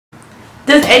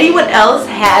Does anyone else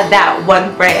have that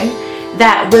one friend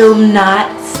that will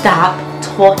not stop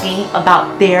talking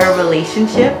about their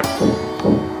relationship?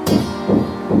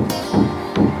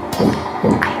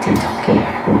 I just don't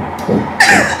care.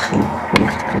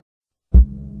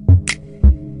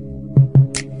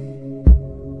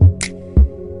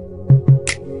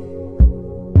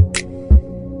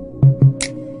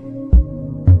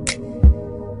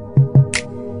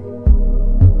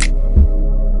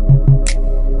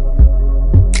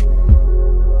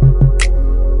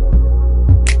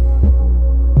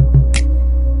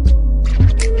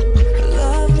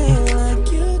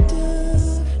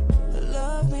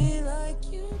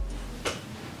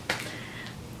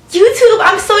 YouTube,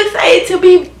 I'm so excited to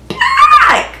be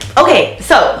back. Okay,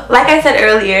 so like I said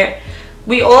earlier,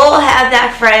 we all have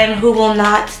that friend who will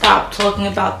not stop talking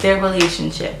about their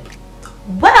relationship.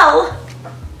 Well,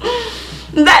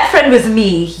 that friend was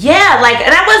me. Yeah, like,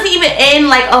 and I wasn't even in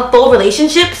like a full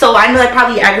relationship, so I know I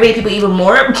probably aggravated people even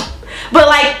more. But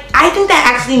like, I think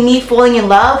that actually me falling in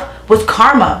love was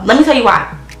karma. Let me tell you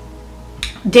why.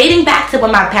 Dating back to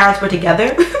when my parents were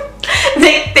together,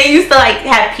 they used to like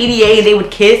have PDA and they would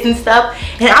kiss and stuff,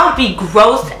 and I would be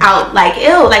grossed out, like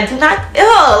ew, like do not, ew,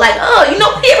 like oh, you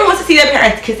know, nobody ever wants to see their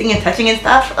parents kissing and touching and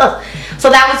stuff. Ugh. So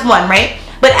that was one, right?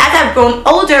 But as I've grown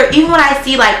older, even when I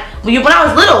see like when I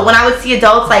was little, when I would see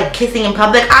adults like kissing in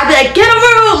public, I'd be like, get a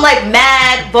room, like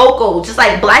mad vocal, just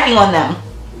like blacking on them.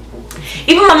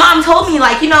 Even my mom told me,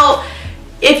 like, you know,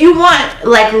 if you want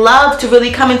like love to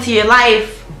really come into your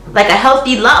life, like a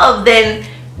healthy love, then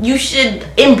you should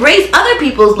embrace other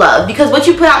people's love, because what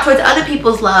you put out towards other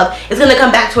people's love is going to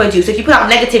come back towards you. So if you put out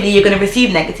negativity, you're going to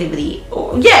receive negativity,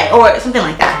 or yeah, or something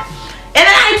like that. And then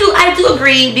I do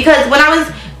agree, because when I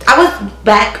was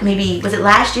back, maybe was it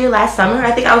last summer,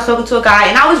 I think I was talking to a guy,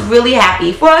 and I was really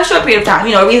happy for a short period of time,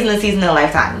 you know, a reason, a season, a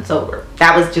lifetime. So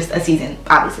that was just a season,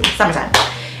 obviously, summertime.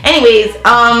 Anyways,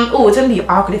 oh, it's gonna be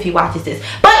awkward if he watches this,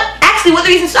 but actually one of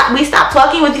the reasons we stopped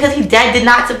talking was because he did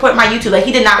not support my YouTube. Like,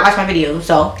 he did not watch my videos.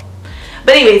 So,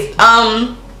 but anyways,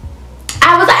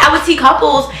 I would see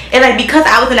couples, and like, because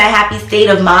I was in that happy state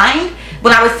of mind,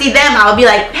 when I would see them, I would be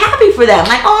like happy for them,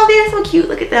 like, oh, they're so cute,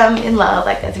 look at them in love,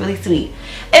 like that's really sweet.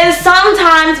 And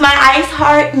sometimes my ice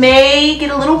heart may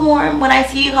get a little warm when I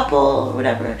see a couple or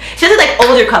whatever. Just like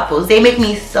older couples, they make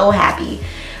me so happy.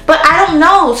 But I don't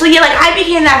know. So yeah, like I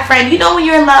became that friend. You know, when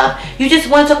you're in love, you just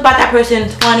want to talk about that person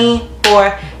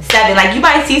 24/7. Like, you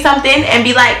might see something and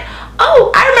be like,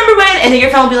 oh, I remember when, and then your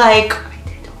friend will be like,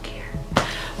 I don't care.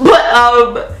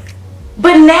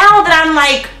 But now that I'm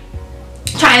like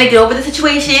trying to get over the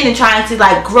situation and trying to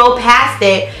like grow past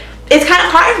it, it's kind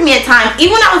of hard for me at times.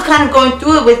 Even when I was kind of going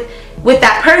through it with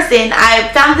that person,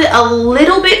 I found it a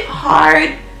little bit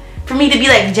hard for me to be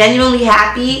like genuinely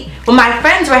happy when my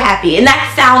friends were happy. And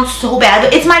that sounds so bad,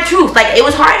 but it's my truth. Like, it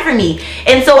was hard for me,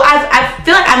 and so I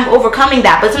feel like I'm overcoming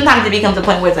that. But sometimes it becomes a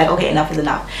point where it's like, okay, enough is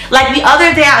enough. Like the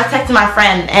other day, I was texting my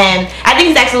friend, and I think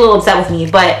he's actually a little upset with me,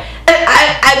 but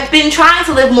I've been trying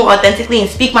to live more authentically and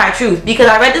speak my truth, because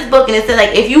I read this book and it said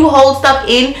like, if you hold stuff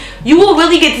in, you will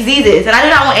really get diseases, and I do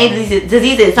not want any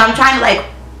diseases. So I'm trying to like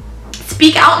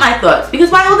speak out my thoughts,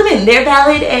 because why hold them in? They're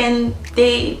valid, and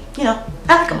they, you know,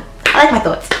 I like them. I like my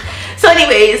thoughts. So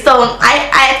anyways, so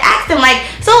I asked him like,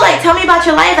 so like, tell me about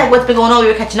your life, like what's been going on.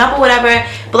 We were catching up or whatever,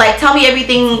 but like, tell me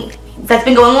everything that's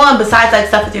been going on besides like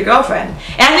stuff with your girlfriend.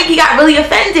 And I think he got really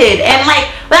offended, and like,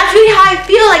 but that's really how I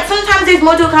feel. Like, sometimes there's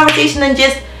more to a conversation than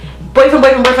just boyfriend,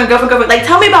 girlfriend. Like,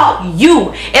 tell me about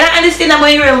you. And I understand that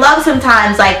when you're in love,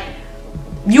 sometimes like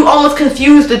you almost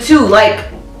confuse the two. Like,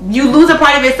 you lose a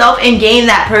part of yourself and gain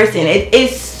that person. It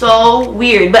is so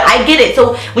weird, but I get it.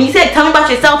 So when you said tell me about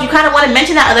yourself, you kind of want to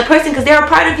mention that other person because they're a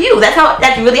part of you. That's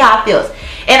really how it feels.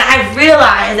 And I've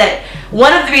realized that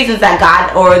one of the reasons that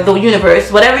God or the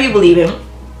universe, whatever you believe in,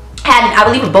 had, I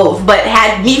believe in both, but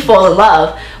had me fall in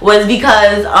love was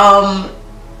because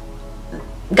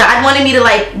God wanted me to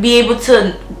like be able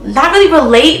to not really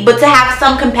relate, but to have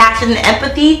some compassion and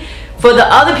empathy for the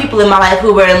other people in my life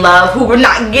who were in love, who were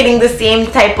not getting the same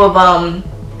type of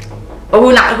or who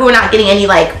were not getting any,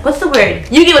 like, what's the word?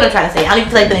 You get what I'm trying to say. I don't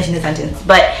even feel like finishing the sentence.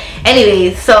 But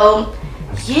anyways, so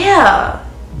yeah,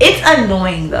 it's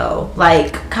annoying though.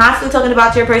 Like, constantly talking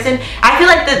about your person. I feel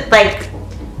like that, like,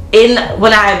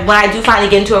 when I do finally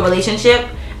get into a relationship,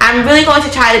 I'm really going to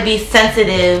try to be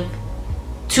sensitive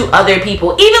to other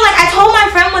people. Even like, I told my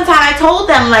friend one time, I told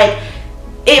them like,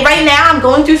 right now I'm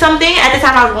going through something. At the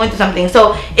time I was going through something,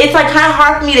 so it's like kind of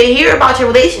hard for me to hear about your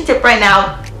relationship right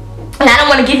now. And I don't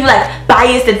want to give you like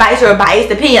biased advice or a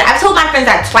biased opinion. I've told my friends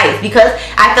that twice because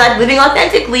I feel like living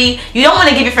authentically, you don't want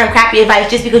to give your friend crappy advice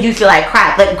just because you feel like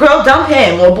crap. Like, girl, dump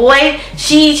him, or boy,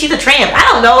 she's a tramp. I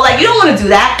don't know, like, you don't want to do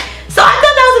that. So I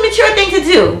thought that was a mature thing to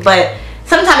do. But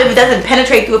sometimes if it doesn't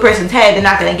penetrate through a person's head, they're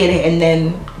not going to get it, and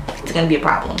then it's going to be a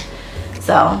problem.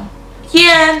 So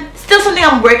yeah, still something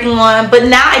I'm working on. But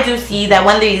now I do see that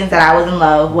one of the reasons that I was in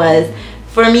love was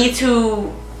for me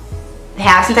to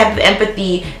have some type of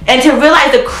empathy and to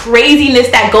realize the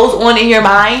craziness that goes on in your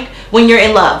mind when you're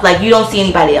in love. Like, you don't see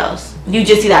anybody else, you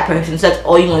just see that person, so that's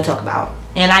all you want to talk about.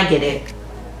 And I get it,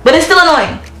 but it's still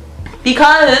annoying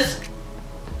because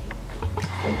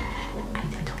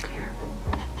I don't care.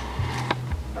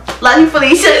 Love you,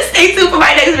 Felicia. Stay tuned for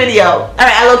my next video. Alright,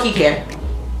 I low-key care,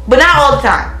 but not all the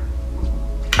time.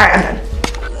 Alright, I'm done.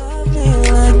 Love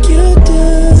me like you do.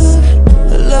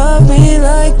 Love me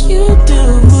like you do.